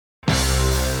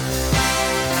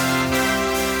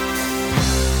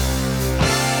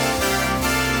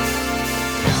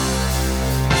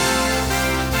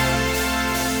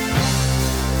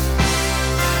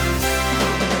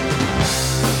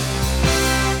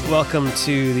Welcome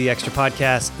to the Extra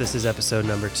Podcast. This is episode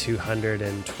number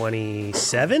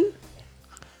 227.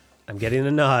 I'm getting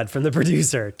a nod from the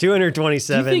producer.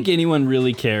 227. Do you think anyone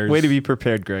really cares? Way to be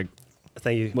prepared, Greg.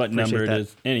 Thank you. What Appreciate number that. it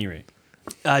is? Any rate.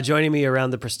 Joining me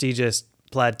around the prestigious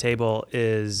plaid table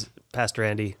is Pastor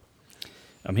Andy,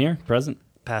 I'm here, present.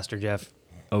 Pastor Jeff,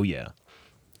 Oh, yeah.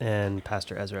 and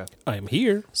Pastor Ezra. I'm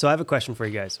here. So I have a question for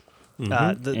you guys.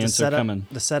 The Answer coming.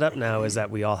 The setup now is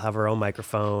that we all have our own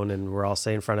microphone and we're all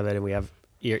sitting in front of it and we have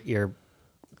ear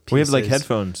We have like pieces.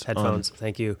 headphones. Headphones.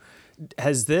 Thank you.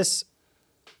 Has this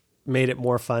made it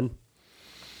more fun?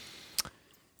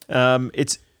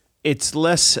 It's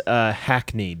less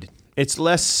hackneyed. It's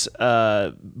less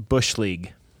Bush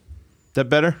League. Is that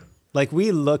better? Like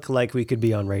we look like we could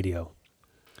be on radio.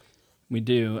 We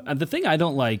do. The thing I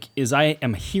don't like is I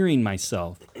am hearing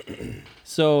myself.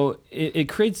 So it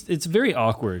creates, it's very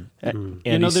awkward. Andy,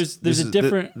 You know, there's this a is-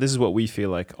 different... This is what we feel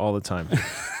like all the time.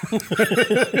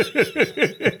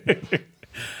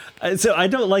 So I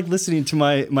don't like listening to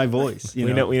my voice. You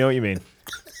we know what you mean.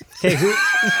 Okay,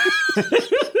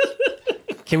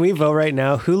 can we vote right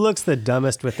now? Who looks the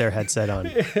dumbest with their headset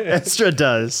on? Extra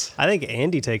does. I think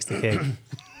Andy takes the cake.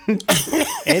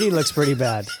 Andy looks pretty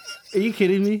bad. Are you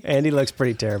kidding me? Andy looks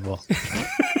pretty terrible.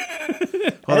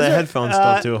 Well, the headphones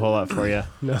don't do a whole lot for you.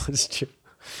 No, it's true.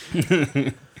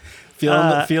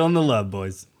 Feeling the love,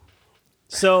 boys.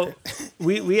 So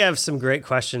we have some great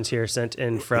questions here sent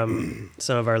in from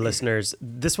some of our listeners.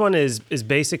 This one is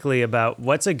basically about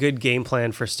what's a good game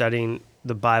plan for studying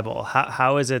the Bible?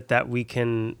 How is it that we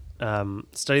can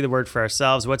study the Word for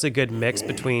ourselves? What's a good mix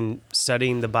between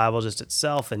studying the Bible just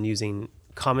itself and using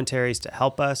commentaries to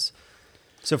help us?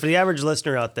 So for the average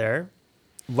listener out there,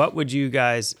 what would you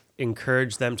guys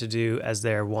encourage them to do as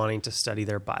they're wanting to study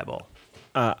their Bible?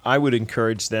 I would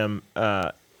encourage them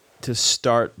to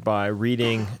start by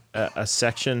reading a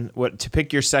section, to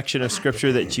pick your section of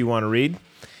Scripture that you want to read,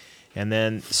 and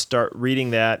then start reading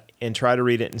that and try to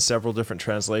read it in several different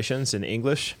translations in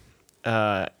English.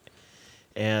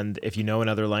 And if you know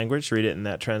another language, read it in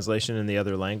that translation in the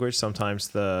other language. Sometimes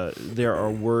there are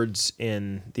words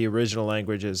in the original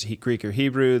languages, Greek or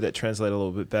Hebrew, that translate a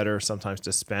little bit better, sometimes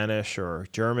to Spanish or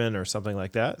German or something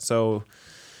like that. So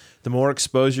the more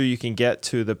exposure you can get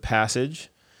to the passage,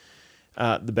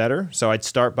 the better. So I'd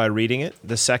start by reading it.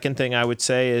 The second thing I would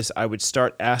say is I would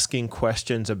start asking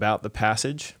questions about the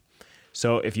passage.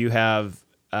 So if you have...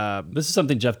 This is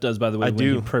something Jeff does, by the way,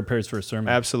 when he prepares for a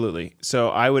sermon. Absolutely.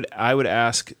 So I would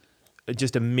ask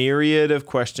just a myriad of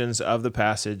questions of the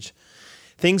passage,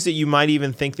 things that you might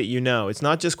even think that you know. It's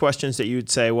not just questions that you would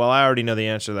say, well, I already know the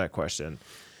answer to that question.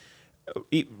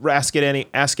 Ask it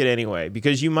anyway,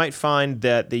 because you might find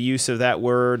that the use of that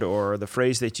word or the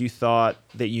phrase that you thought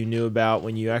that you knew about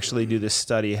when you actually do this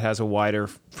study has a wider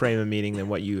frame of meaning than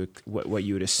what you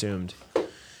had assumed.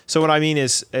 So what I mean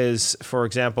is for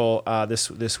example,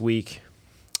 this week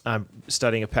I'm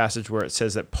studying a passage where it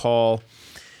says that Paul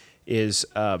is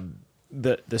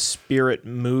the Spirit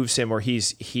moves him, or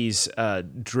he's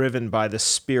driven by the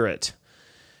Spirit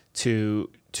to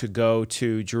go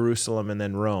to Jerusalem and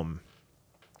then Rome.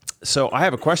 So I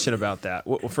have a question about that.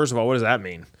 Well, first of all, what does that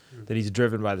mean? That he's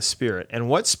driven by the Spirit, and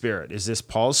what Spirit? Is this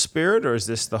Paul's Spirit or is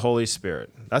this the Holy Spirit?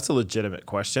 That's a legitimate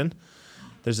question.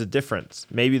 There's a difference.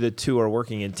 Maybe the two are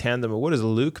working in tandem, but what does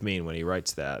Luke mean when he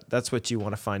writes that? That's what you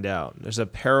want to find out. There's a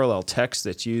parallel text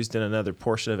that's used in another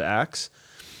portion of Acts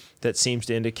that seems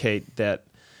to indicate that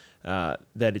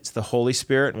it's the Holy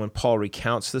Spirit. And when Paul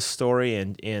recounts this story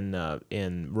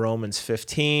in Romans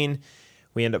 15,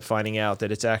 we end up finding out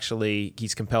that it's actually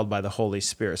he's compelled by the Holy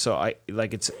Spirit. So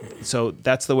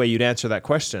that's the way you'd answer that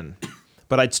question.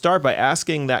 But I'd start by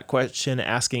asking that question,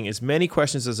 asking as many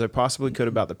questions as I possibly could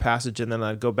about the passage, and then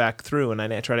I'd go back through and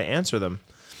I'd try to answer them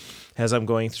as I'm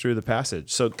going through the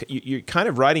passage. So you're kind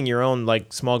of writing your own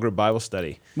small group Bible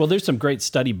study. Well, there's some great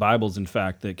study Bibles, in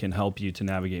fact, that can help you to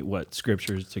navigate what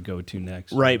scriptures to go to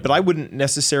next. Right, but I wouldn't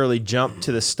necessarily jump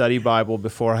to the study Bible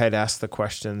before I had asked the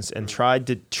questions and tried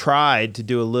to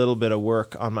do a little bit of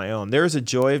work on my own. There is a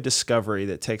joy of discovery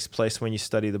that takes place when you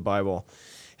study the Bible.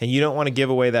 And you don't want to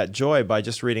give away that joy by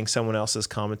just reading someone else's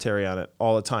commentary on it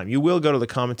all the time. You will go to the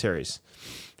commentaries.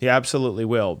 You absolutely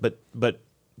will. But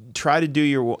try to do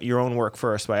your own work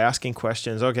first by asking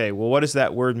questions. Okay, well, what does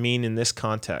that word mean in this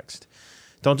context?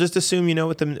 Don't just assume you know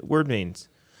what the word means.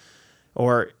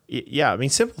 Or,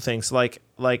 simple things like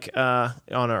on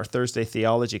our Thursday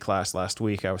theology class last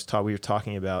week, we were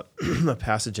talking about a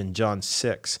passage in John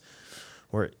 6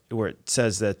 where it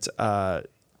says that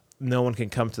no one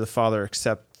can come to the Father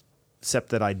except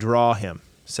that I draw him,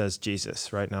 says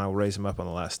Jesus, right? Now I will raise him up on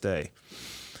the last day.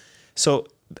 So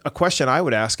a question I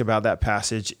would ask about that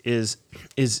passage is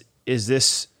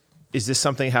this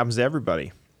something that happens to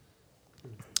everybody?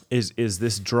 Is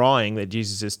this drawing that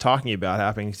Jesus is talking about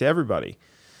happening to everybody?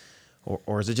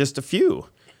 Or is it just a few?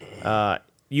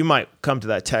 You might come to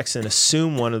that text and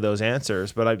assume one of those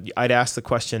answers, but I'd ask the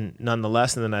question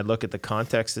nonetheless, and then I'd look at the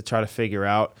context to try to figure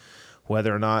out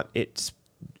whether or not it's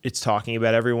talking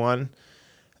about everyone.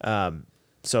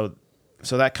 So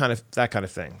that kind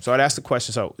of thing. So I'd ask the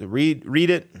question. So read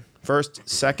it first,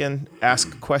 second,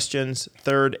 ask questions,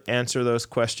 third, answer those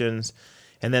questions,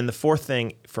 and then the fourth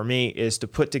thing for me is to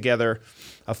put together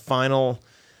a final,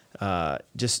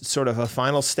 just sort of a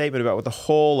final statement about what the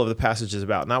whole of the passage is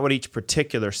about. Not what each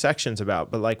particular section's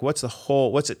about, but like what's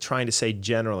it trying to say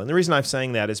generally. And the reason I'm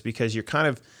saying that is because you're kind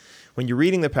of, when you're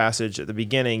reading the passage at the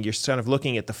beginning, you're kind of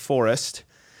looking at the forest.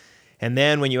 And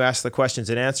then when you ask the questions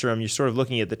and answer them, you're sort of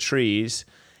looking at the trees.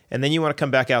 And then you want to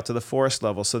come back out to the forest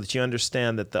level so that you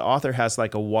understand that the author has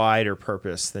like a wider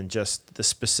purpose than just the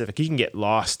specific. You can get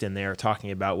lost in there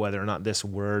talking about whether or not this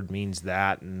word means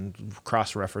that and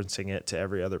cross-referencing it to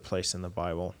every other place in the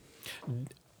Bible.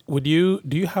 Do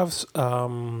you have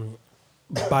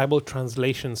Bible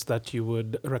translations that you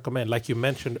would recommend? Like you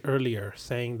mentioned earlier,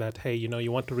 saying that, hey,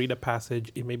 you want to read a passage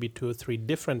in maybe 2 or 3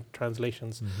 different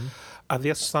translations. Mm-hmm. Are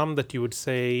there some that you would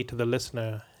say to the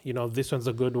listener, this one's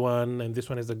a good one and this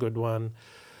one is a good one,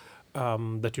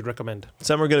 that you'd recommend?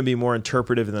 Some are going to be more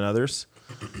interpretive than others.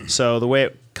 So the way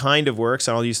it kind of works,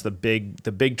 and I'll use the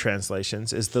big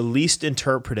translations, is the least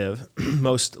interpretive,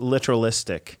 most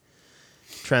literalistic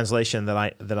translation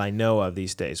that I know of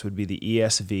these days would be the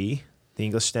ESV, the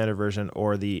English Standard Version,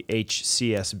 or the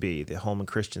HCSB, the Holman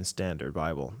Christian Standard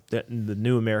Bible. The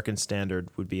New American Standard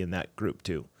would be in that group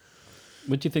too.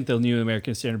 Would you think the New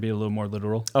American Standard be a little more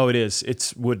literal? Oh, it is.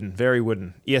 It's wooden, very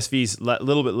wooden. ESV's a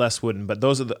little bit less wooden, but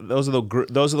those are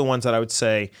the ones that I would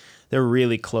say they're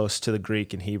really close to the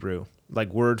Greek and Hebrew,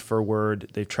 like word for word.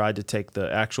 They've tried to take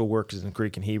the actual words in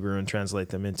Greek and Hebrew and translate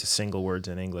them into single words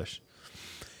in English.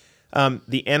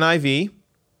 The NIV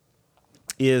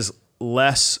is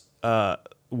less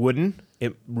wooden.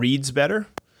 It reads better.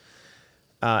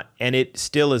 And it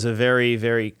still is a very,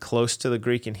 very close to the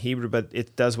Greek and Hebrew, but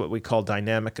it does what we call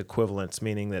dynamic equivalence,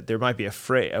 meaning that there might be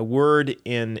a word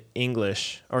in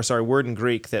English, word in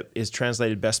Greek that is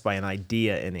translated best by an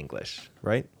idea in English,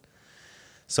 right?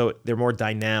 So they're more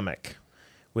dynamic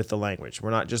with the language. We're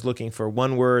not just looking for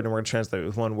one word and we're going to translate it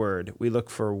with one word. We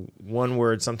look for one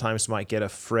word sometimes might get a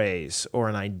phrase or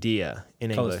an idea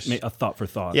in English. A thought for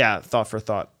thought. Yeah, thought for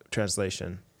thought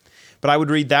translation. But I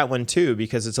would read that one too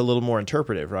because it's a little more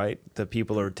interpretive, right? The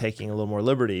people are taking a little more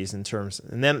liberties in terms.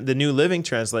 And then the New Living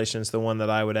Translation is the one that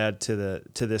I would add to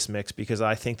this mix because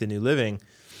I think the New Living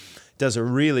does a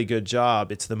really good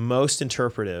job. It's the most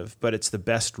interpretive, but it's the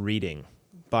best reading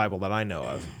Bible that I know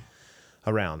of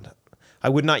around. I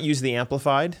would not use the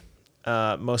Amplified,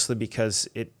 mostly because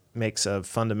it makes a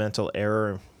fundamental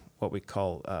error, what we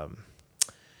call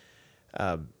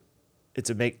it's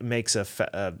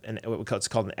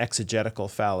called an exegetical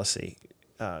fallacy,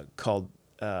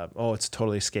 it's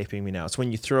totally escaping me now. It's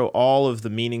when you throw all of the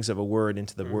meanings of a word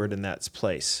into the word in that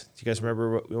place. Do you guys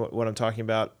remember what I'm talking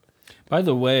about? By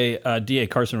the way, D.A.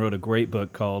 Carson wrote a great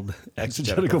book called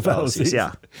Exegetical Fallacies.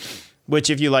 Yeah, which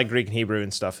if you like Greek and Hebrew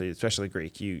and stuff, especially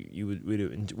Greek, you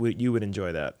would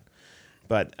enjoy that.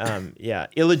 But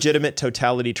illegitimate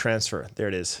totality transfer. There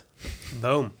it is.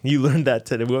 Boom. You learned that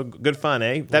today. Well, good fun,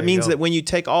 eh? That means that when you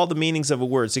take all the meanings of a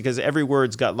word, because every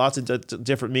word's got lots of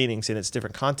different meanings in its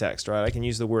different context, right? I can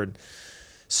use the word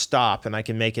stop and I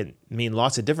can make it mean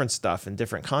lots of different stuff in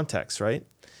different contexts, right?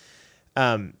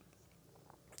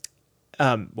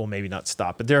 Well, maybe not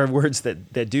stop, but there are words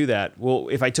that do that. Well,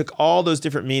 if I took all those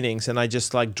different meanings and I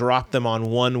just like dropped them on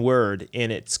one word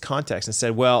in its context and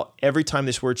said, well, every time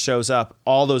this word shows up,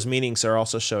 all those meanings are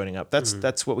also showing up.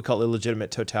 That's what we call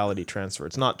illegitimate totality transfer.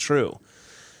 It's not true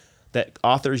that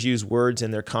authors use words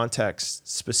in their context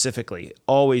specifically,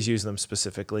 always use them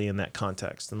specifically in that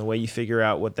context. And the way you figure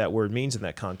out what that word means in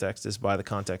that context is by the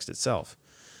context itself.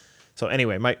 So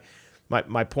anyway, my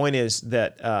point is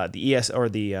that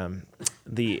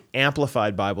the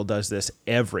Amplified Bible does this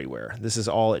everywhere. This is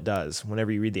all it does.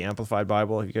 Whenever you read the Amplified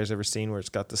Bible, have you guys ever seen where it's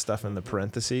got the stuff in the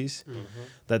parentheses? Mm-hmm.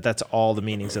 That's all the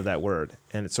meanings of that word.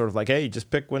 And it's sort of like, hey, just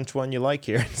pick which one you like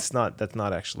here. That's not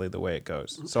actually the way it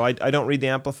goes. So I don't read the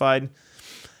Amplified.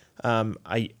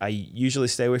 I usually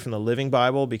stay away from the Living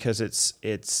Bible because it's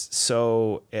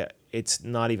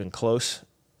not even close.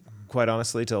 Quite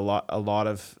honestly, to a lot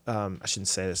of I shouldn't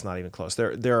say it's not even close.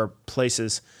 There are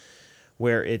places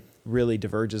where it really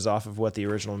diverges off of what the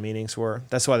original meanings were.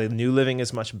 That's why the New Living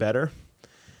is much better.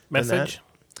 Message?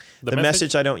 The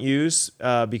message I don't use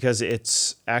because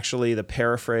it's actually the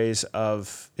paraphrase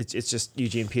of it's just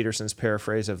Eugene Peterson's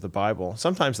paraphrase of the Bible.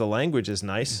 Sometimes the language is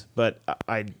nice, but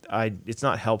it's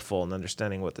not helpful in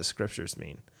understanding what the scriptures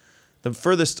mean. The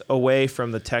furthest away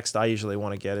from the text I usually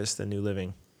want to get is the New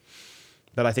Living.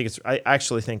 But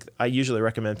I usually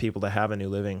recommend people to have a New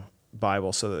Living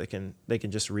Bible so that they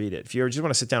can just read it. If you just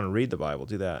want to sit down and read the Bible,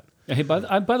 do that. Hey, by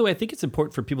the way, I think it's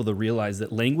important for people to realize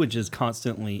that language is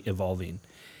constantly evolving.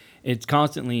 It's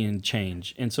constantly in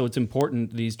change, and so it's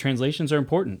important. These translations are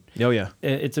important. Oh yeah,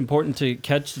 it's important to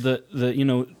catch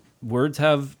the words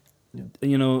have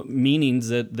meanings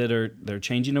that they're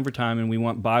changing over time, and we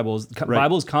want Bibles. Right.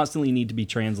 Bibles constantly need to be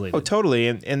translated. Oh, totally,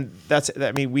 and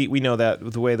we know that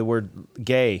with the way the word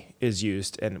gay is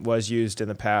used and was used in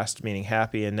the past, meaning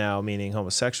happy, and now meaning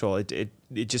homosexual. It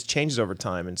just changes over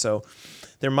time, and so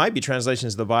there might be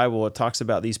translations of the Bible that talks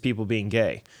about these people being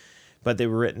gay, but they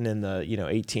were written in the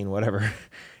 18 whatever,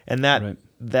 and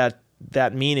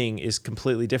that meaning is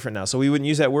completely different now. So we wouldn't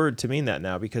use that word to mean that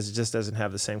now because it just doesn't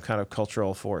have the same kind of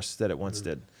cultural force that it once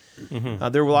did.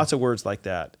 Mm-hmm. There were lots of words like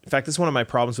that. In fact, this is one of my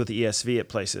problems with the ESV at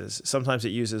places. Sometimes it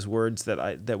uses words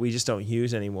that we just don't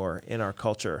use anymore in our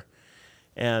culture,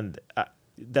 and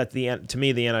to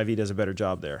me the NIV does a better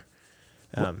job there.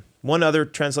 One other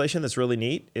translation that's really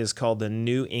neat is called the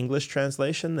New English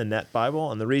Translation, the Net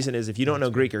Bible. And the reason is if you don't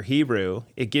know Greek or Hebrew,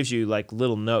 it gives you like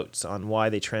little notes on why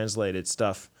they translated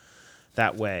stuff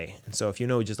that way. And so if you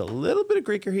know just a little bit of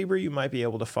Greek or Hebrew, you might be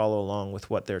able to follow along with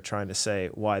what they're trying to say,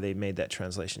 why they made that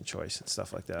translation choice and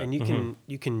stuff like that. And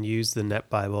you can use the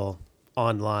Net Bible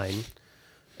online,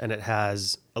 and it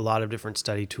has a lot of different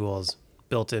study tools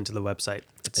built into the website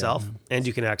itself, and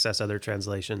you can access other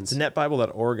translations. It's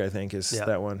netbible.org, I think, is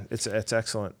that one. It's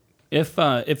excellent.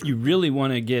 If you really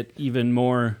want to get even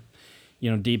more,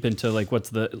 deep into like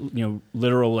what's the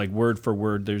literal like word for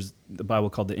word, there's the Bible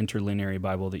called the Interlinear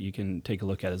Bible that you can take a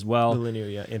look at as well.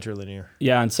 Interlinear.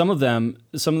 Yeah, and some of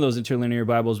those Interlinear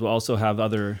Bibles will also have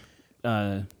other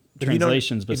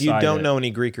translations beside it. If you don't know any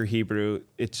Greek or Hebrew,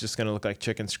 it's just going to look like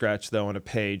chicken scratch though on a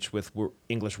page with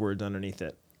English words underneath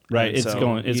it. Right, it's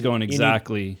going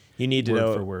exactly. You need to word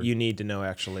know for word. You need to know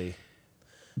actually.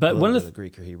 But one of the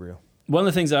Greek or Hebrew. One of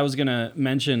the things that I was going to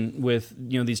mention with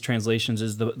these translations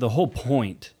is the whole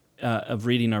point of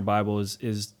reading our Bible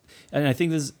is, and I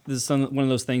think this is one of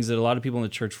those things that a lot of people in the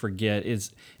church forget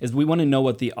is we want to know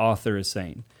what the author is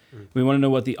saying. We want to know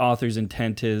what the author's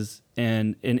intent is,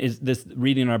 and is this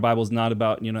reading our Bible is not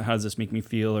about how does this make me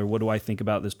feel or what do I think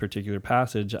about this particular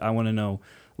passage. I want to know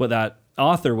what that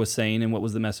author was saying and what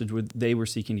was the message they were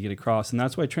seeking to get across, and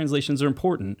that's why translations are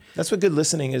important. That's what good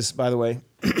listening is, by the way.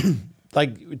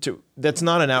 That's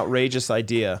not an outrageous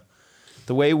idea.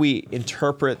 The way we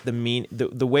interpret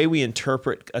the way we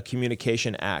interpret a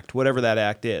communication act, whatever that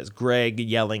act is. Greg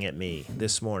yelling at me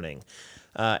this morning,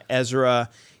 Ezra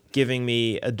giving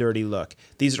me a dirty look.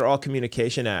 These are all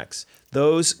communication acts.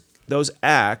 Those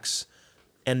acts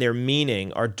and their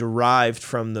meaning are derived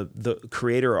from the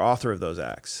creator or author of those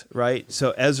acts, right?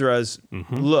 So Ezra's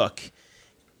look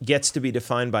gets to be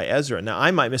defined by Ezra. Now, I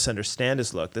might misunderstand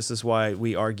his look. This is why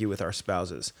we argue with our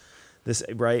spouses.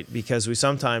 Right? Because we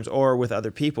sometimes, or with other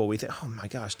people, we think, oh my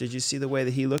gosh, did you see the way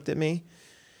that he looked at me?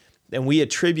 And we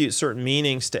attribute certain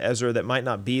meanings to Ezra that might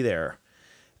not be there.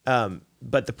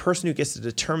 But the person who gets to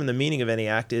determine the meaning of any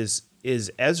act is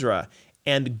Ezra.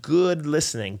 And good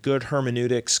listening, good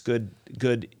hermeneutics,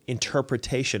 good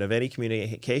interpretation of any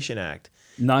communication act.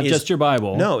 Not just your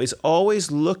Bible. No, is always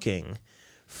looking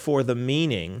for the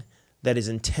meaning that is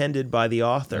intended by the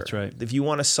author. That's right. If you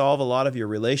want to solve a lot of your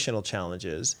relational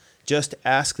challenges, just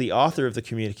ask the author of the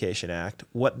communication act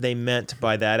what they meant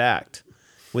by that act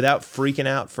without freaking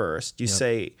out first. You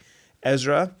say,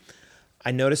 Ezra,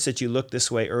 I noticed that you looked this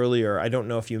way earlier. I don't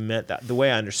know if you meant that. The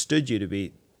way I understood you to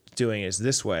be doing is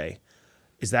this way.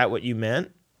 Is that what you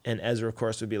meant? And Ezra, of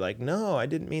course, would be like, no, I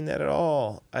didn't mean that at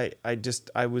all.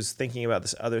 I was thinking about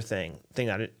this other thing.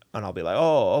 And I'll be like,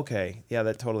 oh, okay. Yeah,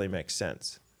 that totally makes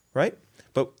sense. Right?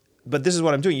 But this is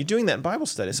what I'm doing. You're doing that in Bible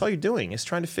study. That's all you're doing is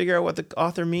trying to figure out what the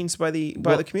author means by the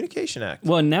Communication Act.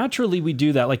 Well, naturally we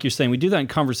do that, like you're saying. We do that in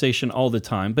conversation all the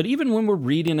time. But even when we're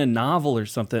reading a novel or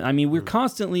something, I mean, we're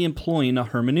constantly employing a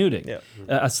hermeneutic,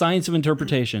 a science of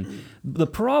interpretation. The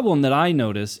problem that I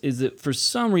notice is that for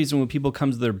some reason when people come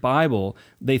to their Bible,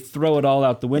 they throw it all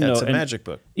out the window. Yeah, it's a magic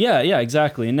book. Yeah,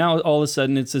 exactly. And now all of a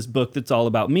sudden it's this book that's all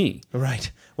about me.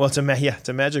 Right. Well, it's a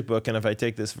magic book, and if I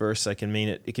take this verse, I can mean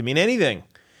it. It can mean anything.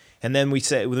 And then we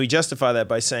justify that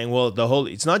by saying, well,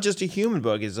 it's not just a human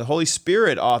book; it's the Holy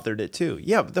Spirit authored it too.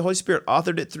 Yeah, but the Holy Spirit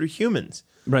authored it through humans,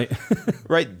 Right.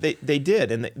 right? They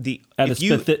did, and At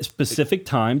a specific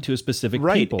time to a specific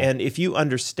right. people. And if you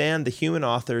understand the human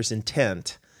author's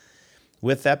intent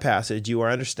with that passage, you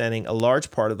are understanding a large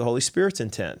part of the Holy Spirit's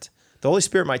intent. The Holy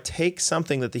Spirit might take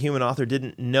something that the human author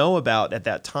didn't know about at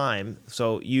that time,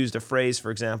 so used a phrase, for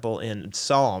example, in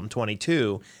Psalm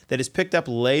 22 that is picked up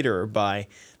later by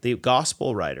the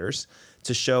gospel writers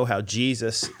to show how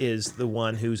Jesus is the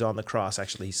one who's on the cross.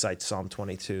 Actually, he cites Psalm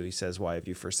 22. He says, "Why have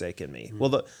you forsaken me?" Well,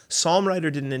 the psalm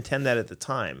writer didn't intend that at the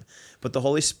time, but the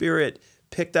Holy Spirit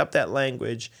picked up that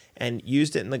language and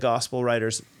used it in the gospel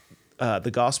writers'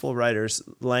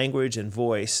 language and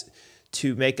voice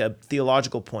to make a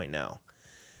theological point now.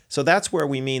 So that's where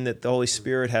we mean that the Holy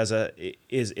Spirit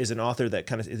is an author that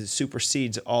kind of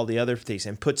supersedes all the other things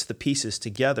and puts the pieces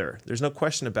together. There's no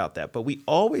question about that. But we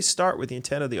always start with the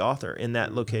intent of the author in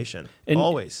that location. And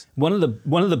always. One of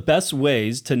the best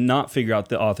ways to not figure out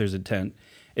the author's intent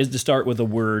is to start with a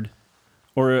word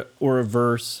or a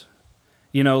verse.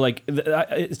 You know, like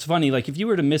it's funny. Like if you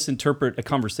were to misinterpret a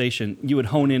conversation, you would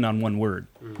hone in on one word.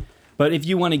 But if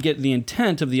you want to get the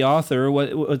intent of the author,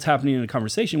 what's happening in a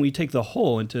conversation, we take the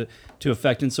whole into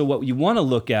effect. And so what you want to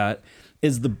look at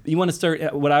is you want to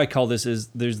start, what I call this is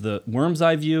there's the worm's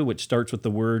eye view, which starts with the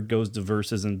word, goes to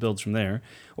verses and builds from there.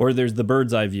 Or there's the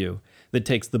bird's eye view that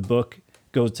takes the book,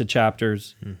 goes to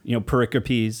chapters,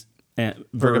 pericopes, and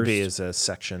verse. Pericope is a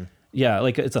section. Yeah,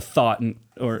 like it's a thought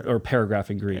or paragraph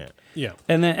in Greek. Yeah.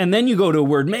 And then you go to a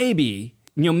word, maybe,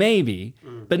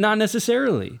 but not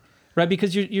necessarily. Right,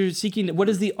 because you're seeking, what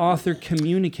is the author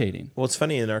communicating? Well, it's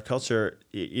funny in our culture.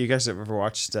 You guys have ever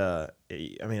watched?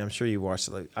 I'm sure you watched.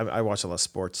 I watch a lot of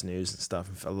sports news and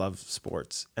stuff. I love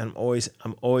sports, and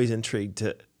I'm always intrigued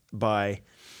by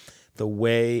the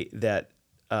way that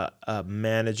a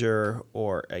manager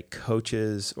or a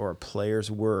coach's or a player's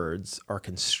words are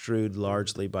construed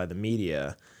largely by the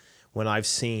media. When I've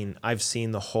seen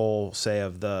the whole, say,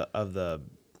 of the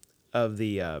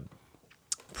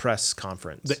press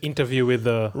conference, The interview with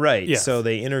the right. Yes. So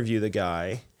they interview the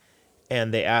guy,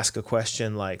 and they ask a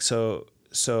question like, "So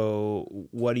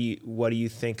what do you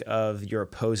think of your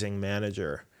opposing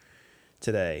manager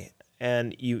today?"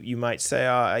 And you might say,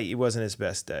 "It wasn't his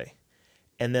best day,"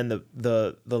 and then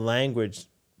the language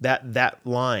that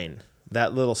line,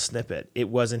 that little snippet, "It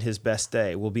wasn't his best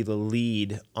day," will be the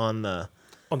lead on the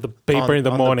paper in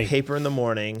the morning. The paper in the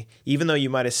morning, even though you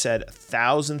might have said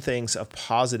 1,000 things of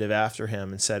positive after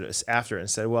him and said,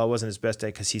 well, it wasn't his best day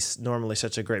because he's normally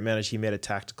such a great manager. He made a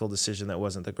tactical decision that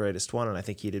wasn't the greatest one, and I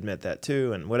think he'd admit that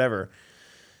too, and whatever.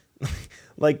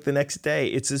 Like the next day,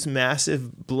 it's this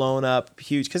massive, blown up,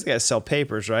 huge, because they got to sell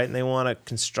papers, right? And they want to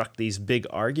construct these big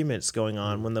arguments going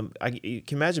on. You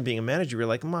can imagine being a manager, you're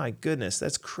like, my goodness,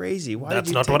 that's crazy. Why That's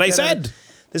did you not take what I that out? said.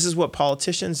 This is what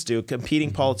politicians do,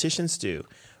 competing politicians do,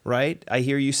 right? I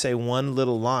hear you say one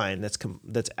little line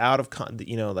that's out of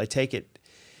I take it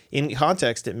in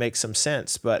context, it makes some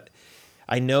sense, but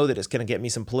I know that it's going to get me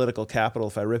some political capital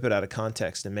if I rip it out of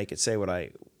context and make it say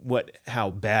how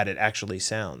bad it actually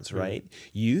sounds, right?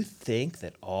 You think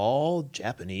that all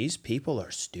Japanese people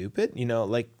are stupid?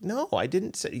 No, I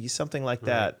didn't say something like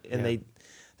that, and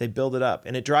they build it up,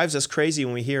 and it drives us crazy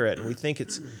when we hear it, and we think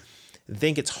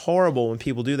it's horrible when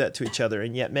people do that to each other.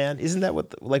 And yet, man, isn't that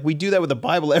we do that with the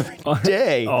Bible every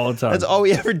day? All the time. That's all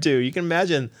we ever do. You can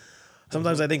imagine.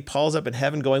 Sometimes I think Paul's up in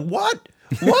heaven going, "What?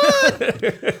 What?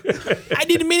 I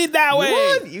didn't mean it that way.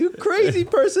 What? You crazy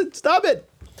person. Stop it."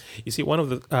 You see,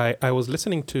 I was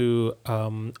listening to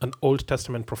an Old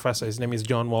Testament professor. His name is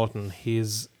John Walton.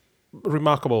 He's a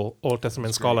remarkable Old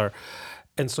Testament scholar.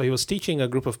 And so he was teaching a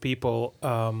group of people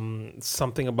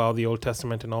something about the Old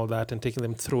Testament and all that, and taking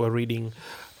them through a reading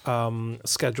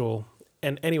schedule.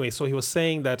 And anyway, so he was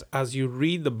saying that as you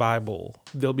read the Bible,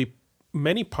 there'll be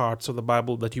many parts of the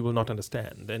Bible that you will not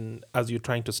understand. And as you're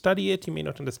trying to study it, you may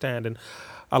not understand. And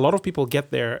a lot of people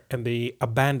get there and they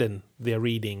abandon their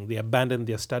reading, they abandon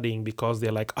their studying because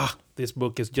they're like, this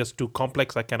book is just too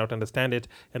complex, I cannot understand it,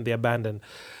 and they abandon.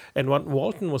 And what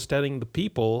Walton was telling the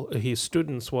people, his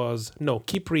students, was, no,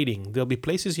 keep reading. There'll be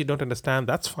places you don't understand,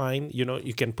 that's fine.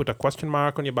 You can put a question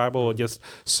mark on your Bible or just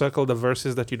circle the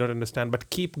verses that you don't understand, but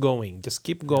keep going, just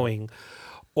keep going.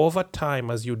 Over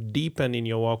time, as you deepen in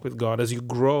your walk with God, as you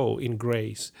grow in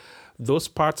grace, those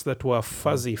parts that were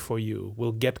fuzzy for you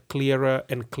will get clearer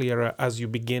and clearer as you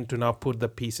begin to now put the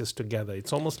pieces together.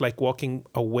 It's almost like walking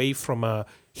away from a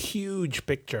huge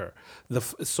picture. The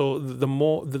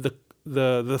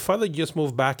further you just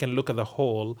move back and look at the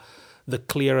whole, the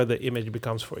clearer the image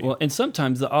becomes for you. Well, and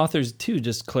sometimes the authors too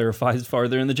just clarifies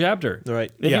farther in the chapter.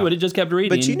 Right. If you would have just kept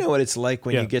reading. But you know what it's like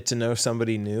when Yeah. you get to know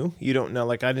somebody new? You don't know,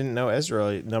 like I didn't know Ezra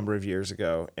a number of years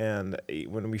ago. And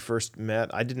when we first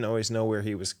met, I didn't always know where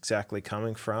he was exactly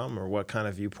coming from or what kind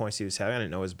of viewpoints he was having. I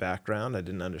didn't know his background. I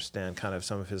didn't understand kind of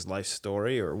some of his life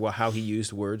story or how he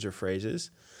used words or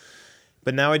phrases.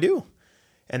 But now I do.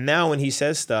 And now when he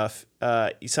says stuff,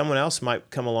 someone else might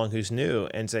come along who's new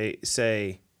and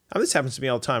say, oh, this happens to me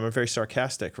all the time. I'm very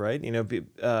sarcastic, right? You know,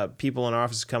 people in our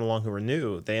office come along who are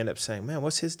new. They end up saying, man,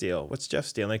 what's his deal? What's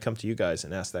Jeff's deal? And they come to you guys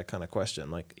and ask that kind of question.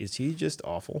 Like, is he just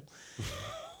awful?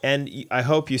 And I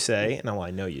hope you say, and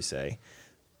I know you say,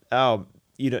 oh,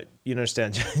 you don't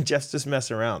understand. Jeff's just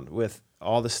messing around with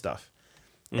all this stuff.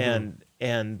 And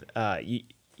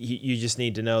you just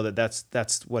need to know that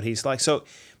that's what he's like. So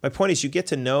my point is you get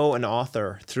to know an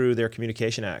author through their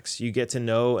communication acts. You get to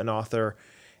know an author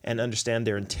and understand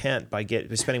their intent by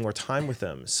spending more time with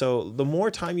them. So the more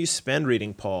time you spend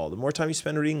reading Paul, the more time you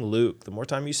spend reading Luke, the more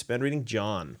time you spend reading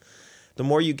John, the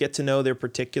more you get to know their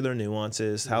particular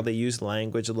nuances, how they use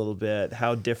language a little bit,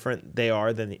 how different they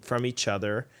are from each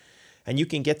other. And you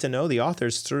can get to know the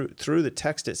authors through the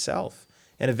text itself.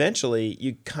 And eventually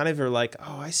you kind of are like,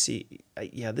 oh, I see.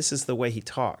 Yeah, this is the way he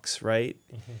talks, right?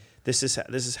 Mm-hmm. This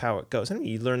is how it goes. And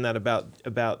you learn that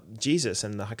about Jesus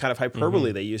and the kind of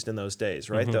hyperbole they used in those days,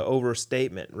 right? The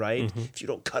overstatement, right? If you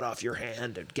don't cut off your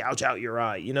hand and gouge out your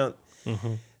eye, you know,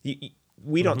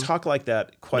 we don't talk like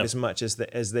that quite as much as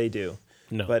they do.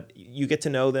 No. But you get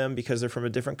to know them because they're from a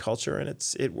different culture, and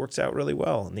it works out really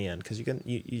well in the end because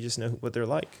you just know what they're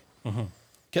like.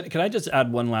 Can I just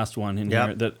add one last one in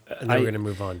here? That and then we're going to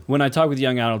move on. When I talk with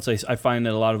young adults, I find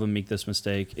that a lot of them make this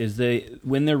mistake, is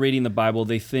when they're reading the Bible,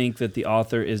 they think that the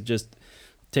author is just,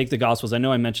 take the Gospels. I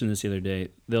know I mentioned this the other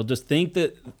day. They'll just think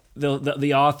that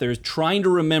the author is trying to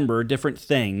remember different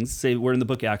things. Say we're in the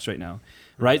book of Acts right now,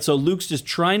 right? So Luke's just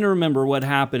trying to remember what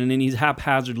happened, and then he's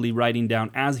haphazardly writing down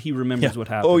as he remembers what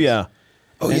happened. Oh, yeah.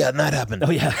 And that happened.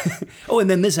 Oh, yeah. Oh, and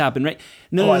then this happened, right?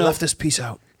 No, I left this piece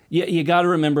out. You got to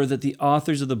remember that the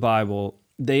authors of the Bible,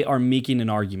 they are making an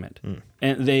argument.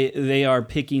 And they are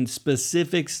picking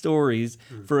specific stories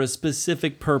for a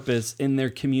specific purpose in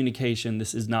their communication.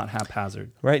 This is not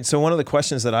haphazard. Right. So one of the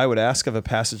questions that I would ask of a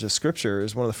passage of Scripture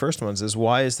is one of the first ones is,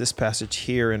 why is this passage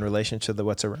here in relation to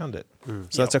what's around it?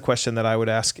 So that's a question that I would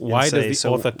ask. Why does the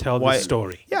author tell this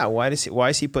story? Yeah. Why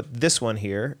is he put this one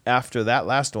here after that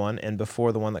last one and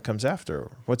before the one that comes after?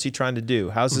 What's he trying to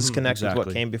do? How's this connect with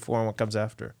what came before and what comes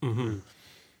after?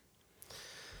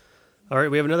 All right,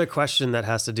 we have another question that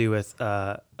has to do with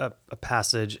a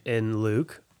passage in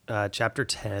Luke, chapter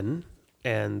 10.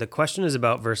 And the question is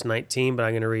about verse 19, but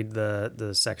I'm going to read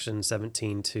the section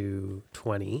 17 to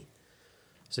 20.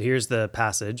 So here's the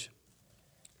passage.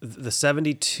 The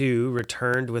 72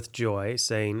 returned with joy,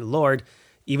 saying, Lord,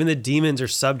 even the demons are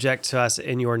subject to us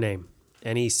in your name.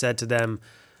 And he said to them,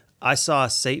 I saw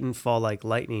Satan fall like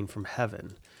lightning from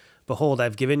heaven. Behold,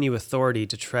 I've given you authority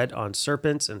to tread on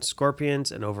serpents and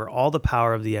scorpions and over all the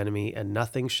power of the enemy, and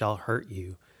nothing shall hurt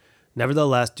you.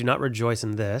 Nevertheless, do not rejoice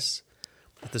in this,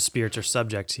 that the spirits are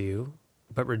subject to you,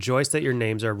 but rejoice that your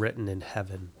names are written in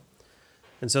heaven.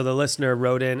 And so the listener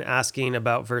wrote in asking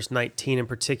about verse 19 in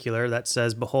particular that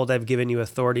says, Behold, I've given you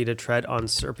authority to tread on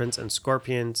serpents and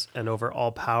scorpions and over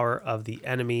all power of the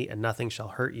enemy, and nothing shall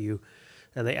hurt you.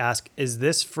 And they ask, is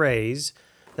this phrase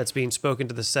that's being spoken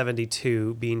to the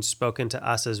 72 being spoken to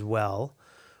us as well?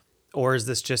 Or is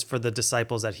this just for the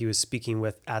disciples that he was speaking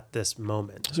with at this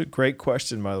moment? That's a great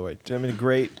question, by the way. I mean,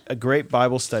 a great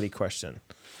Bible study question.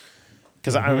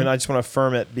 Because I just want to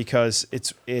affirm it because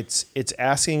it's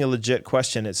asking a legit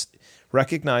question. It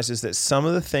recognizes that some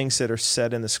of the things that are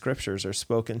said in the scriptures are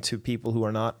spoken to people who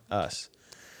are not us.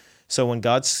 So when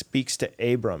God speaks to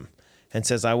Abram and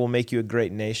says, I will make you a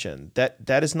great nation,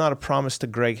 that is not a promise to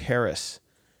Greg Harris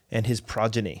and his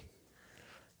progeny,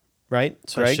 right?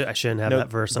 So Greg? I shouldn't have that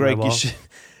verse on Greg, my wall.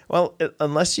 Well,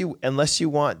 unless you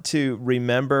want to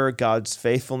remember God's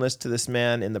faithfulness to this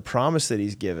man in the promise that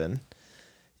he's given,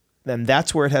 then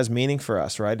that's where it has meaning for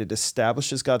us, right? It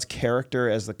establishes God's character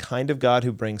as the kind of God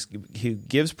who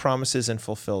gives promises and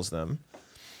fulfills them,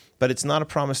 but it's not a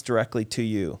promise directly to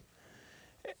you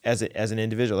as an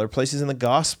individual. There are places in the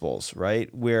Gospels,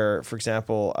 right, where, for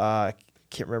example,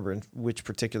 can't remember in which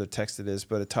particular text it is,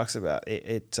 but it talks about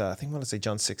it. I think I want to say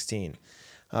John 16.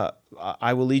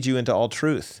 I will lead you into all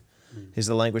truth is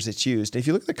the language that's used. If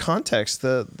you look at the context,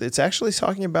 it's actually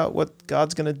talking about what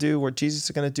God's going to do, what Jesus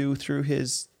is going to do through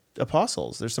his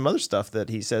apostles. There's some other stuff that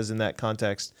he says in that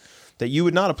context that you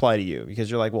would not apply to you because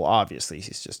you're like, well, obviously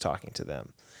he's just talking to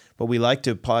them. but we like to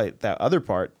apply that other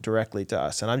part directly to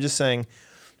us. And I'm just saying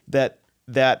that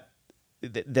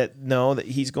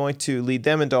he's going to lead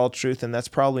them into all truth, and that's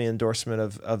probably an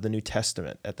endorsement of the New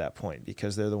Testament at that point,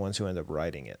 because they're the ones who end up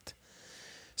writing it.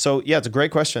 So yeah, it's a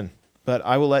great question, but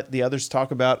I will let the others talk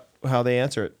about how they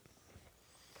answer it.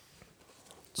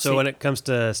 So when it comes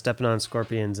to stepping on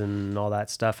scorpions and all that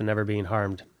stuff and never being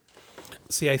harmed,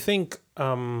 See, I think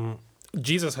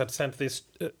Jesus had sent the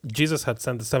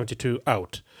 72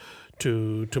 out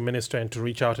to minister and to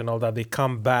reach out and all that. They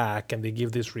come back and they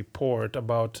give this report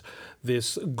about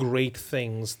these great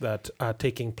things that are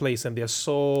taking place, and they're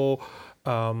so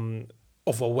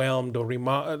overwhelmed or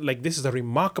like this is a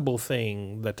remarkable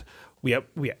thing that we are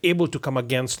able to come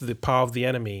against the power of the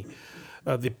enemy,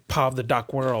 the power of the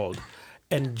dark world.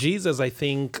 And Jesus, I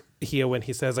think here when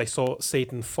he says, "I saw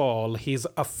Satan fall," he's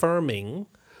affirming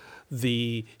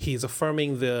that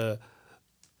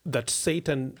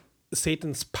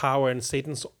Satan's power and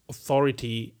Satan's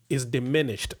authority is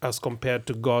diminished as compared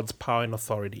to God's power and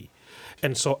authority.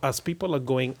 And so as people are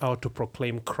going out to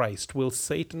proclaim Christ, will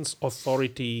Satan's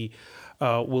authority,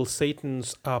 will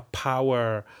Satan's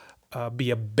power be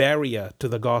a barrier to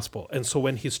the gospel? And so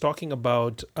when he's talking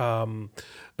about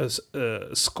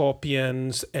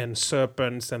scorpions and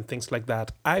serpents and things like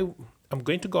that, I'm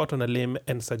going to go out on a limb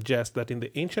and suggest that in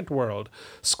the ancient world,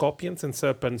 scorpions and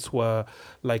serpents were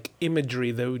like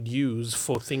imagery they would use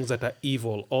for things that are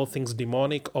evil, all things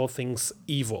demonic, all things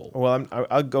evil. Well,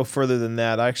 I'll go further than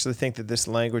that. I actually think that this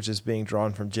language is being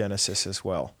drawn from Genesis as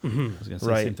well. I was going to say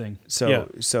the same thing.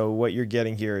 So what you're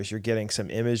getting here is you're getting some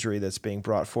imagery that's being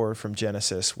brought forward from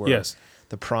Genesis, where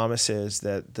the promise is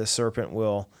that the serpent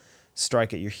will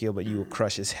strike at your heel, but you will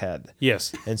crush his head.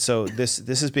 Yes. And so this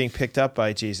is being picked up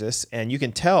by Jesus, and you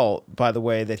can tell, by the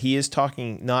way, that he is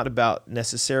talking not about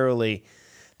necessarily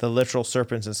the literal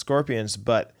serpents and scorpions,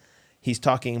 but he's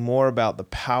talking more about the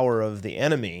power of the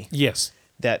enemy. Yes.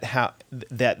 That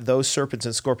those serpents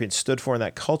and scorpions stood for in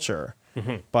that culture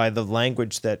by the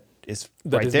language that is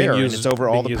right there, and it's over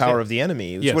all the power of the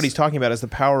enemy. It's what he's talking about is the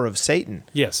power of Satan.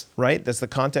 Yes. Right? That's the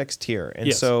context here.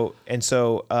 And so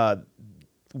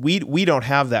we don't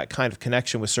have that kind of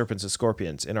connection with serpents and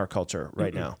scorpions in our culture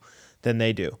right now than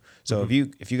they do. So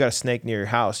if you got a snake near your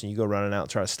house and you go running out and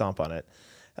try to stomp on it,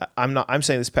 I'm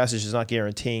saying this passage is not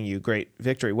guaranteeing you great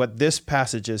victory. What this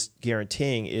passage is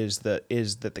guaranteeing is that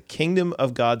the kingdom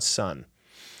of God's Son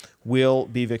will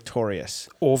be victorious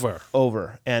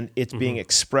over, and it's being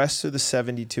expressed through the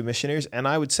 72 missionaries. And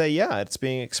I would say, it's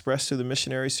being expressed through the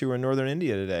missionaries who are in northern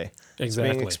India today. Exactly.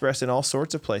 It's being expressed in all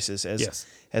sorts of places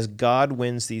as God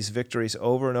wins these victories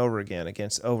over and over again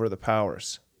over the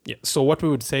powers. Yeah. So what we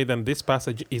would say then, this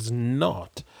passage is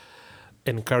not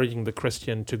encouraging the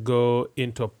Christian to go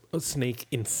into a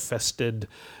snake-infested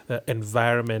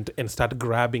environment and start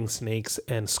grabbing snakes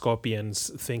and scorpions,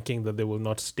 thinking that they will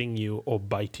not sting you or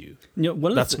bite you.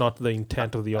 That's not the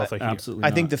intent of the author here. Absolutely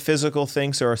I think the physical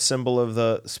things are a symbol of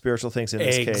the spiritual things in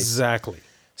this case. Exactly.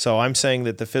 So I'm saying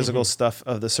that the physical stuff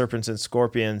of the serpents and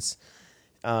scorpions,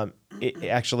 it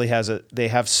actually they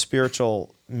have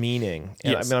spiritual meaning.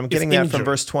 And Yes. I'm getting that from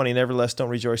verse 20. Nevertheless, don't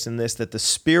rejoice in this, that the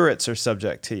spirits are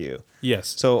subject to you.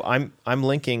 Yes. So I'm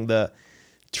linking the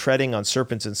treading on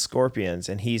serpents and scorpions,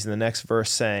 and he's in the next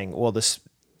verse saying, well,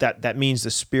 that means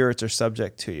the spirits are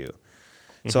subject to you.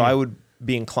 So I would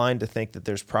be inclined to think that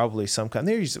there's probably some kind.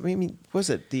 Was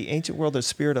it the ancient world, the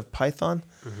spirit of Python?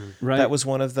 Right. That was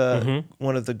one of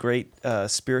the great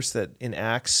spirits that in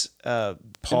Acts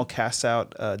Paul casts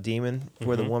out a demon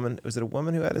for the woman. Was it a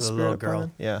woman who had a spirit of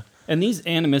Python? Yeah. And these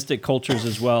animistic cultures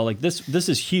as well, like this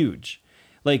is huge.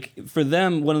 Like for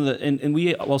them, one of the and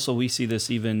we see this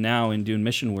even now in doing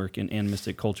mission work in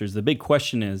animistic cultures. The big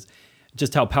question is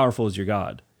just how powerful is your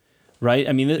God, right?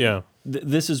 I mean,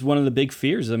 this is one of the big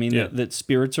fears. I mean, that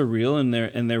spirits are real, and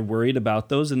they're worried about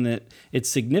those, and that it's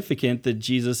significant that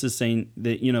Jesus is saying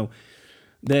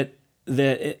that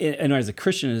and as a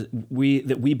Christian,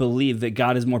 we believe that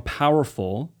God is more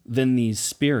powerful than these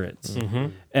spirits,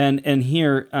 and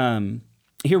here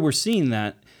we're seeing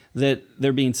that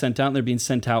they're being sent out, and they're being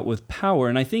sent out with power.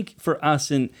 And I think for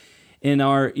us in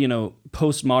our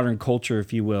postmodern culture,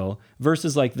 if you will,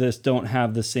 verses like this don't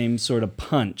have the same sort of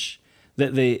punch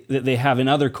that they have in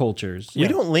other cultures. We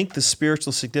don't link the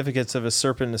spiritual significance of a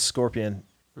serpent and a scorpion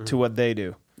to what they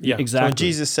do. Yeah, exactly. So when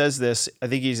Jesus says this, I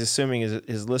think he's assuming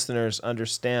his listeners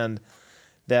understand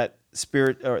that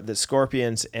that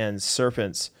scorpions and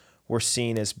serpents were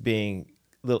seen as being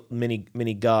little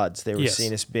mini gods. They were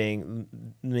seen as being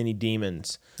mini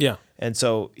demons. Yeah. And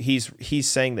so he's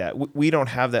saying that we don't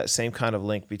have that same kind of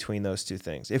link between those two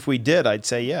things. If we did, I'd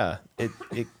say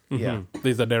it Yeah.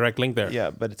 There's a direct link there.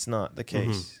 Yeah, but it's not the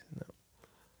case. No.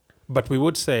 But we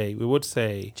would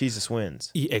say Jesus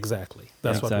wins. Exactly.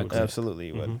 That's what we would Exactly. say. Absolutely,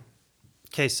 you would.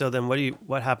 Okay, so then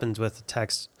what happens with the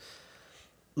text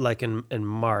like in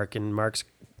Mark's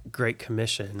Great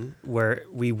Commission, where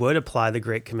we would apply the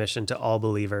Great Commission to all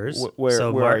believers? Where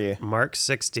are you? Mark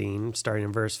 16, starting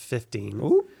in verse 15.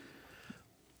 Ooh.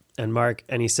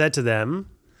 And he said to them,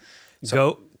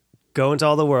 Go into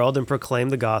all the world and proclaim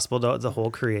the gospel to the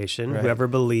whole creation. Right. Whoever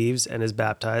believes and is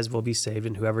baptized will be saved,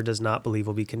 and whoever does not believe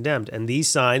will be condemned. And these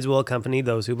signs will accompany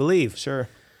those who believe. Sure.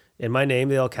 In my name,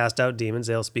 they'll cast out demons.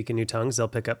 They'll speak in new tongues. They'll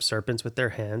pick up serpents with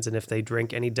their hands. And if they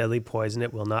drink any deadly poison,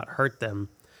 it will not hurt them.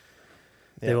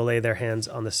 They Yeah. will lay their hands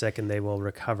on the sick and they will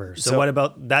recover. So So- what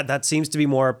about that? That seems to be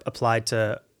more applied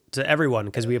to everyone,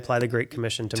 because we apply the Great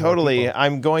Commission to more Totally. people.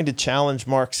 I'm going to challenge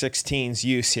Mark 16's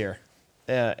use here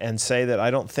and say that I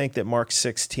don't think that Mark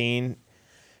 16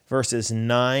 verses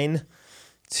 9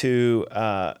 to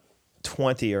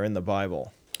 20 are in the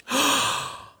Bible.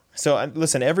 So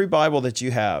listen, every Bible that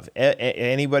you have,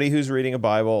 anybody who's reading a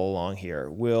Bible along here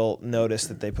will notice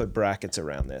that they put brackets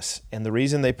around this. And the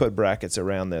reason they put brackets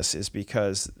around this is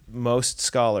because most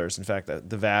scholars, in fact,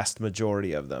 the vast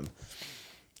majority of them,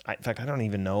 in fact, I don't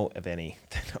even know of any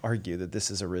that argue that this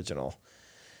is original,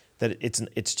 that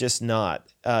it's just not.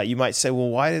 You might say, well,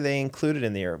 why do they include it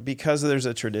in there? Because there's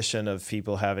a tradition of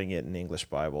people having it in English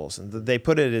Bibles, and they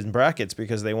put it in brackets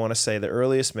because they want to say the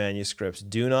earliest manuscripts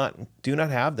do not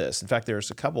have this. In fact, there's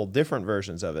a couple different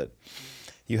versions of it.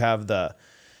 You have the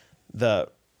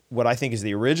what I think is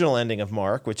the original ending of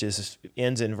Mark, which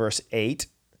ends in verse 8,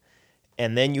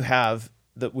 and then you have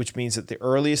which means that the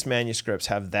earliest manuscripts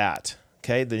have that.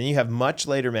 Okay, then you have much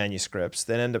later manuscripts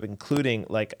that end up including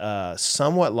like a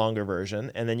somewhat longer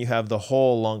version, and then you have the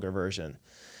whole longer version.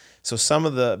 So some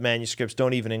of the manuscripts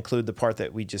don't even include the part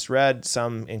that we just read.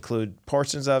 Some include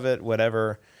portions of it,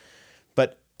 whatever.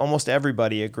 But almost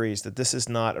everybody agrees that this is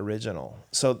not original.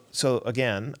 So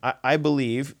again, I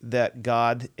believe that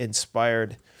God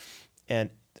inspired, and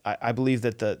I believe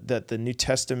that the New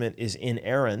Testament is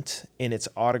inerrant in its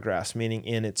autographs, meaning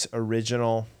in its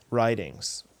original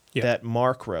writings. Yeah. That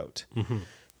Mark wrote.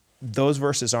 Those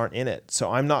verses aren't in it.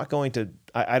 So I'm not going to,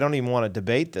 I don't even want to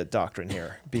debate the doctrine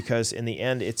here, because in the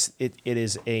end it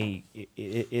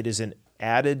is an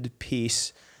added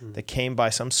piece that came by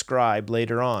some scribe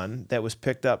later on that was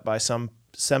picked up by some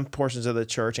portions of the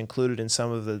church, included in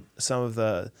some of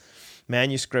the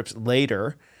manuscripts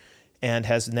later, and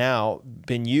has now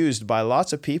been used by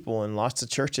lots of people in lots of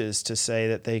churches to say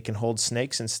that they can hold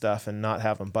snakes and stuff and not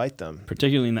have them bite them.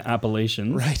 Particularly in the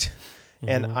Appalachians. Right.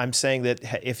 And I'm saying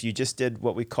that if you just did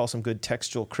what we call some good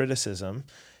textual criticism,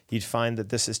 you'd find that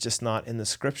this is just not in the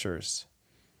scriptures.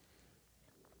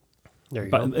 There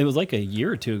you But go. it was like a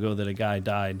year or two ago that a guy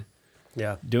died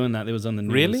Yeah. doing that. It was on the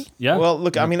news. Really? Yeah. Well,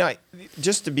 look, I mean,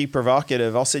 just to be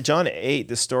provocative, I'll say John 8,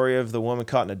 the story of the woman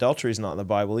caught in adultery, is not in the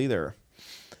Bible either.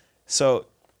 So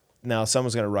now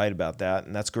someone's going to write about that,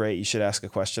 and that's great. You should ask a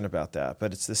question about that.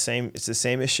 But it's the same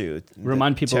issue.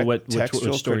 Remind people which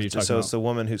Textual story you're talking So about. it's the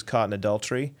woman who's caught in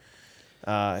adultery,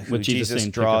 who With Jesus Jesus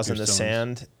saying, "Pick draws up in your the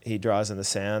stones." sand. He draws in the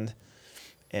sand,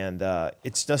 and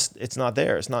it's not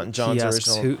there. It's not in John's He asks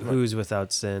original. who's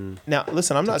without sin. Now,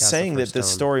 listen, I'm to not cast the saying that first this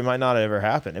stone. story might not have ever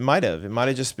happened. It might have. It might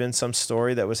have just been some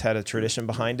story that had a tradition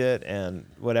behind it and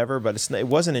whatever. But it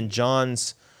wasn't in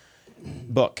John's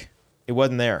book. It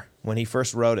wasn't there when he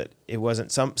first wrote it. It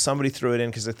wasn't. Somebody threw it in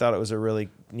because they thought it was a really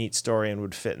neat story and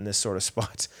would fit in this sort of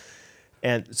spot.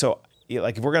 And so,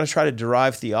 like, if we're going to try to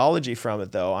derive theology from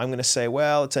it, though, I'm going to say,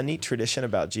 well, it's a neat tradition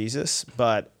about Jesus,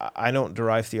 but I don't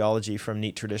derive theology from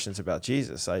neat traditions about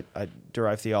Jesus. I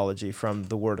derive theology from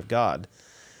the Word of God,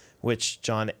 which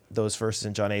those verses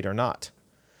in John 8 are not.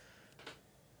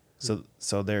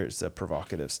 So there's a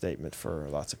provocative statement for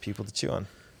lots of people to chew on.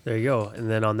 There you go. And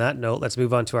then on that note, let's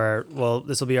move on to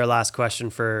this will be our last question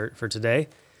for today.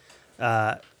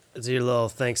 It's your little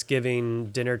Thanksgiving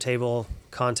dinner table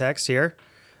context here.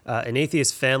 An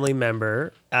atheist family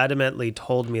member adamantly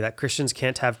told me that Christians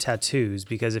can't have tattoos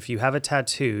because if you have a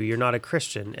tattoo, you're not a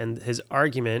Christian. And his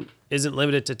argument isn't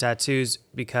limited to tattoos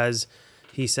because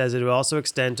he says it would also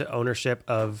extend to ownership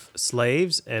of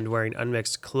slaves and wearing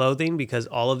unmixed clothing because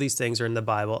all of these things are in the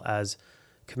Bible as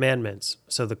commandments.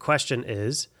 So the question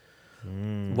is,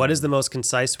 what is the most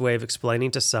concise way of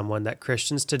explaining to someone that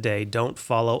Christians today don't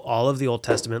follow all of the Old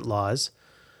Testament laws,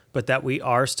 but that we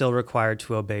are still required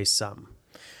to obey some?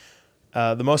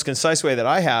 The most concise way that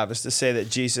I have is to say that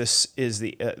Jesus is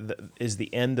the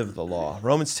end of the law.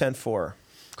 Romans 10:4,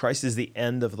 Christ is the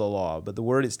end of the law, but the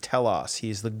word is telos. He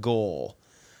is the goal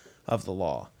of the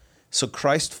law. So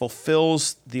Christ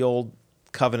fulfills the old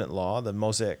covenant law, the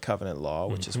Mosaic covenant law,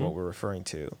 which is what we're referring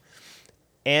to.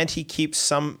 And he keeps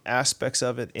some aspects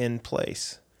of it in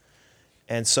place.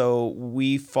 And so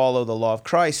we follow the law of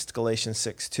Christ, Galatians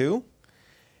 6:2.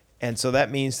 And so that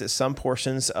means that some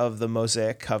portions of the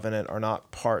Mosaic covenant are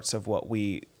not parts of what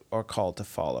we are called to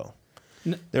follow.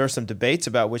 There are some debates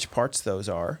about which parts those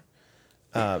are.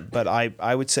 But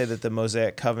I would say that the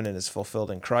Mosaic covenant is fulfilled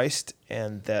in Christ,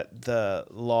 and that the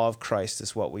law of Christ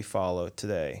is what we follow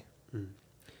today.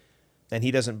 And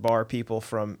he doesn't bar people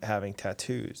from having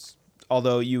tattoos.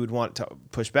 Although you would want to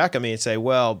push back on me and say,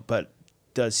 well, but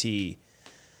does he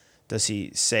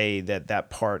say that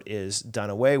part is done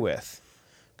away with?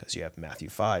 Because you have Matthew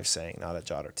 5 saying, not a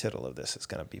jot or tittle of this is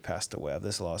going to be passed away, of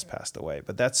this law is passed away.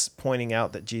 But that's pointing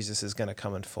out that Jesus is going to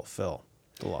come and fulfill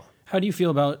the law. How do you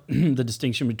feel about the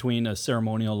distinction between a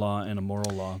ceremonial law and a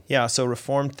moral law? Yeah, so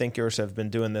Reformed thinkers have been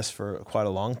doing this for quite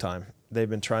a long time. They've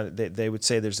been trying to, they would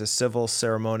say there's a civil,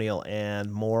 ceremonial,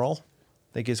 and moral,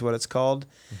 I think is what it's called.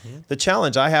 The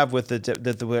challenge I have with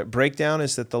the breakdown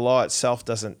is that the law itself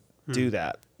doesn't do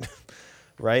that,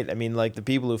 right? I mean, like the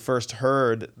people who first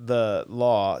heard the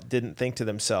law didn't think to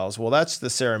themselves, well, that's the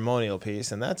ceremonial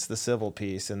piece, and that's the civil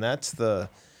piece, and that's the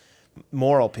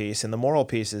moral piece, and the moral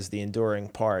piece is the enduring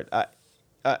part.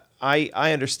 I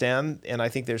understand, and I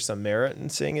think there's some merit in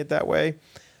seeing it that way.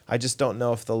 I just don't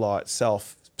know if the law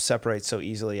itself separates so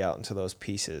easily out into those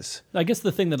pieces. I guess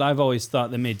the thing that I've always thought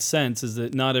that made sense is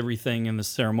that not everything in the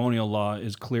ceremonial law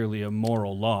is clearly a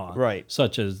moral law, Right.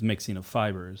 Such as mixing of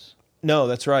fibers. No,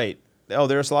 that's right. Oh,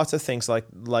 there's lots of things like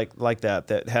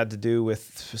that had to do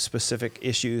with specific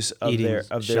issues of Eating their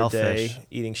shellfish. day,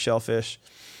 eating shellfish.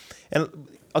 And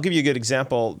I'll give you a good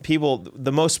example.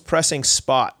 The most pressing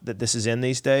spot that this is in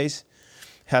these days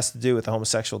has to do with the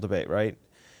homosexual debate, right?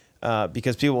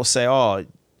 Because people will say, oh,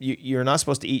 you're not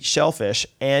supposed to eat shellfish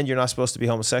and you're not supposed to be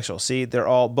homosexual. See, they're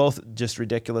all both just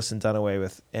ridiculous and done away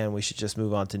with, and we should just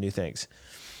move on to new things.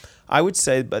 I would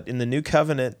say, but in the new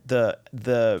covenant,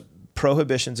 the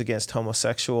prohibitions against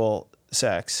homosexual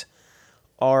sex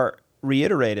are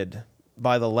reiterated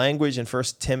by the language in 1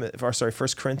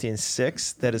 Corinthians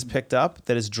 6 that is picked up,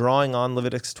 that is drawing on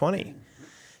Leviticus 20.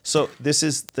 So this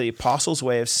is the apostles'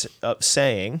 way of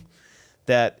saying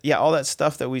that, yeah, all that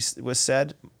stuff that was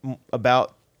said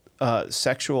about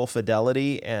sexual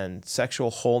fidelity and sexual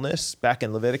wholeness back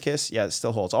in Leviticus, yeah, it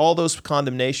still holds. All those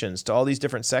condemnations to all these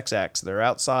different sex acts that are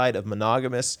outside of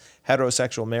monogamous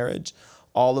heterosexual marriage,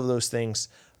 all of those things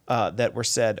that were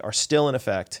said are still in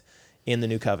effect in the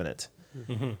new covenant.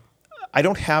 Mm-hmm. I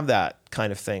don't have that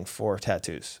kind of thing for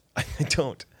tattoos. I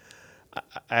don't.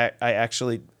 I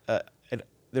actually,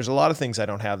 there's a lot of things I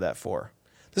don't have that for.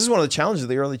 This is one of the challenges of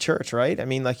the early church, right? I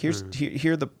mean, like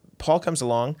here Paul comes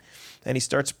along and he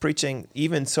starts preaching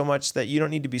even so much that you don't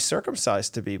need to be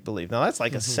circumcised to be believed. Now that's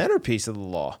like a centerpiece of the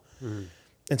law.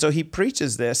 And so he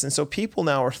preaches this. And so people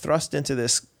now are thrust into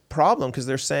this problem because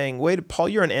they're saying, wait, Paul,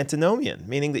 you're an antinomian,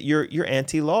 meaning that you're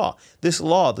anti-law. This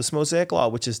law, this Mosaic law,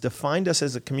 which has defined us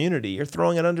as a community, you're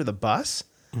throwing it under the bus?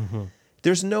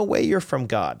 There's no way you're from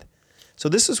God. So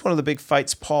this is one of the big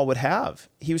fights Paul would have.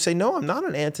 He would say, no, I'm not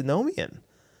an antinomian.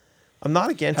 I'm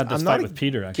not against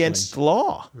Peter, against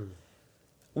law.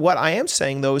 What I am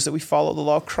saying, though, is that we follow the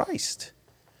law of Christ.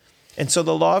 And so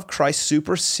the law of Christ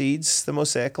supersedes the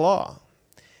Mosaic law.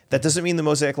 That doesn't mean the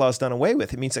Mosaic law is done away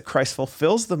with. It means that Christ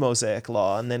fulfills the Mosaic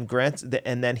law and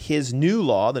then his new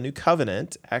law, the new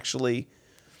covenant, actually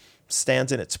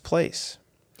stands in its place.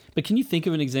 But can you think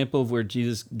of an example of where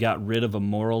Jesus got rid of a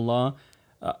moral law?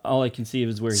 All I can see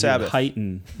is where Sabbath. he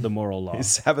heightened the moral law. Is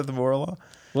Sabbath the moral law?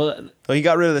 Well, he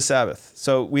got rid of the Sabbath.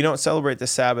 So we don't celebrate the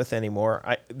Sabbath anymore.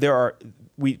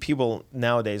 People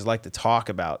nowadays like to talk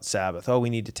about Sabbath. Oh, we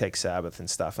need to take Sabbath and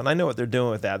stuff. And I know what they're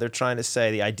doing with that. They're trying to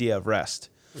say the idea of rest,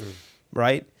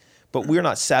 right? But we're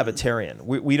not Sabbatarian.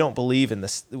 We don't believe in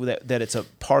this, that it's a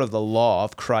part of the law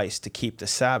of Christ to keep the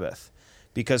Sabbath,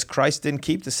 because Christ didn't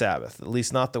keep the Sabbath, at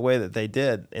least not the way that they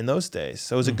did in those days.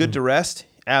 So is it good to rest?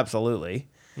 Absolutely.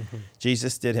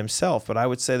 Jesus did himself, but I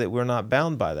would say that we're not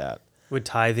bound by that. Would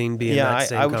tithing be in that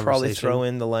same I would probably conversation? throw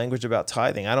in the language about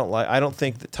tithing. I don't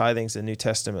think that tithing's a New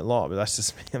Testament law, but that's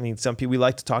just, I mean, some people, we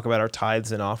like to talk about our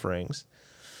tithes and offerings.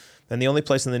 And the only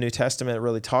place in the New Testament that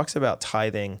really talks about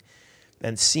tithing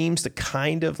and seems to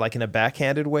kind of, like in a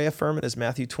backhanded way, affirm it is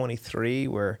Matthew 23,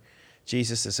 where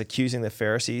Jesus is accusing the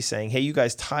Pharisees, saying, hey, you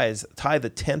guys tithe a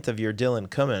tenth of your dill and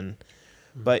cumin,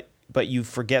 but you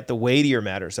forget the weightier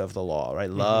matters of the law, right?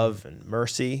 Love and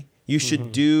mercy. You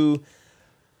should do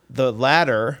the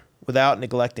latter without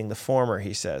neglecting the former,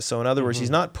 he says. So in other words, he's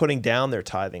not putting down their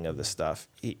tithing of the stuff.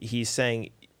 He's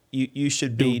saying you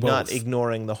should Do be not both.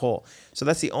 ignoring the whole. So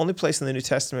that's the only place in the New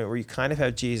Testament where you kind of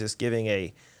have Jesus giving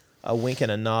a wink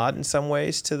and a nod in some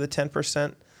ways to the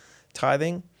 10%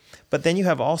 tithing. But then you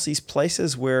have all these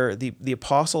places where the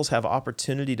apostles have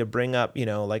opportunity to bring up,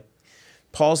 like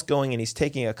Paul's going and he's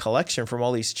taking a collection from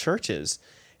all these churches,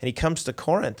 and he comes to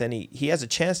Corinth and he has a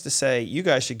chance to say, you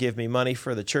guys should give me money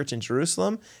for the church in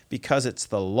Jerusalem because it's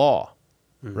the law,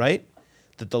 right?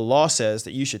 That the law says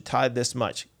that you should tithe this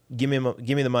much. Give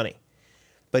me the money.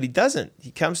 But he doesn't.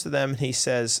 He comes to them and he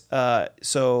says,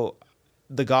 so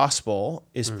the gospel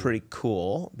is pretty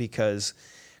cool because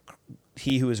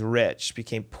he who is rich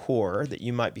became poor that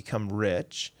you might become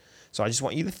rich. So I just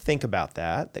want you to think about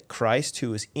that Christ,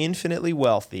 who is infinitely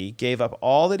wealthy, gave up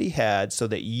all that he had so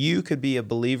that you could be a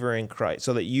believer in Christ,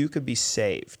 so that you could be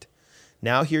saved.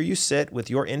 Now here you sit with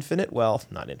your infinite wealth,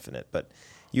 not infinite, but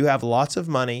you have lots of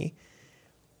money.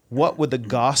 What would the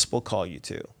gospel call you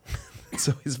to?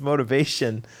 So his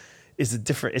motivation is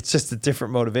it's just a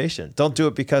different motivation. Don't do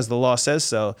it because the law says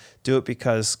so. Do it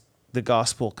because the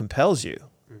gospel compels you.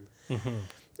 Mm-hmm.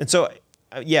 And so,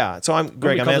 so I'm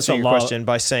answering your question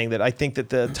by saying that I think that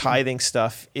the tithing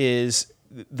stuff is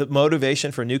the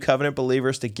motivation for New Covenant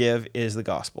believers to give is the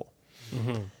gospel.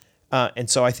 Mm-hmm. And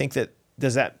so I think that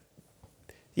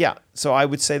so I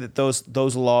would say that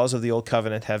those laws of the Old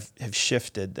Covenant have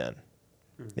shifted then.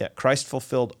 Yeah, Christ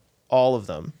fulfilled all of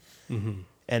them. Mm-hmm.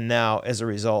 And now, as a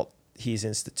result, he's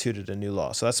instituted a new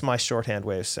law. So that's my shorthand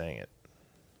way of saying it.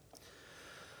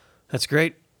 That's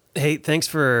great. Hey, thanks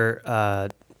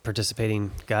for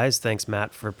participating, guys. Thanks,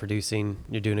 Matt, for producing.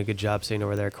 You're doing a good job sitting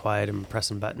over there quiet and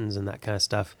pressing buttons and that kind of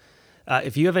stuff.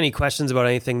 If you have any questions about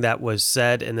anything that was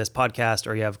said in this podcast,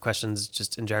 or you have questions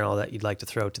just in general that you'd like to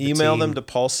throw to the Email team, them to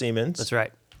Paul Siemens. That's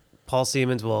right. Paul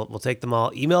Siemens, we'll take them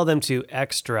all. Email them to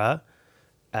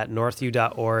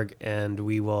extra@northview.org, and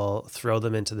we will throw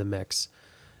them into the mix.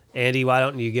 Andy, why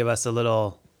don't you give us a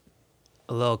little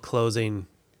closing?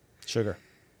 Sugar.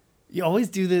 You always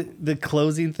do the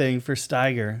closing thing for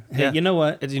Steiger. Hey, Yeah. you know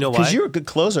what? You know why? Because you're a good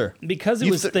closer. Because it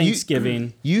was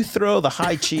Thanksgiving. You throw the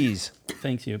high cheese.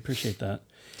 Thank you. Appreciate that.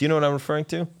 Do you know what I'm referring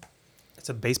to? It's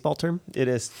a baseball term? It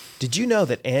is. Did you know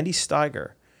that Andy Steiger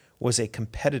was a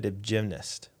competitive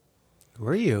gymnast?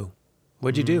 Were you?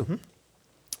 What'd you do?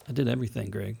 I did everything,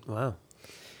 Greg. Wow.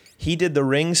 He did the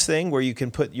rings thing where you can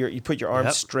put your arms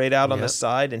Yep. straight out on the Yep.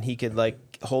 side, and he could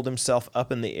hold himself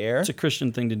up in the air. It's a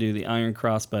Christian thing to do, the Iron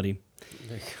Cross, buddy.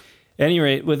 At any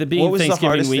rate, with it being What was the Thanksgiving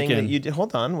hardest thing that weekend, you did?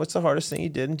 Hold on. What's the hardest thing you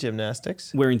did in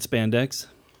gymnastics? wearing spandex.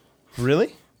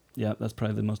 Really? Yeah, that's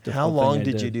probably the most difficult How thing long I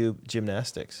did you do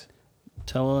gymnastics?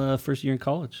 Till first year in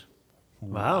college.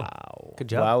 Wow. Good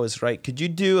job. Wow is right. Could you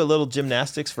do a little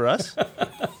gymnastics for us?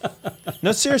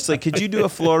 No, seriously. Could you do a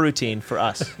floor routine for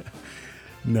us?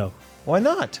 No. Why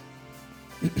not?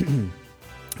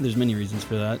 There's many reasons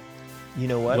for that. You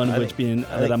know what? One of I which think being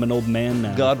that I'm an old man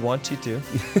now. God wants you to.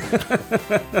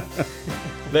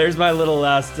 There's my little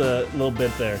last little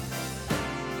bit there.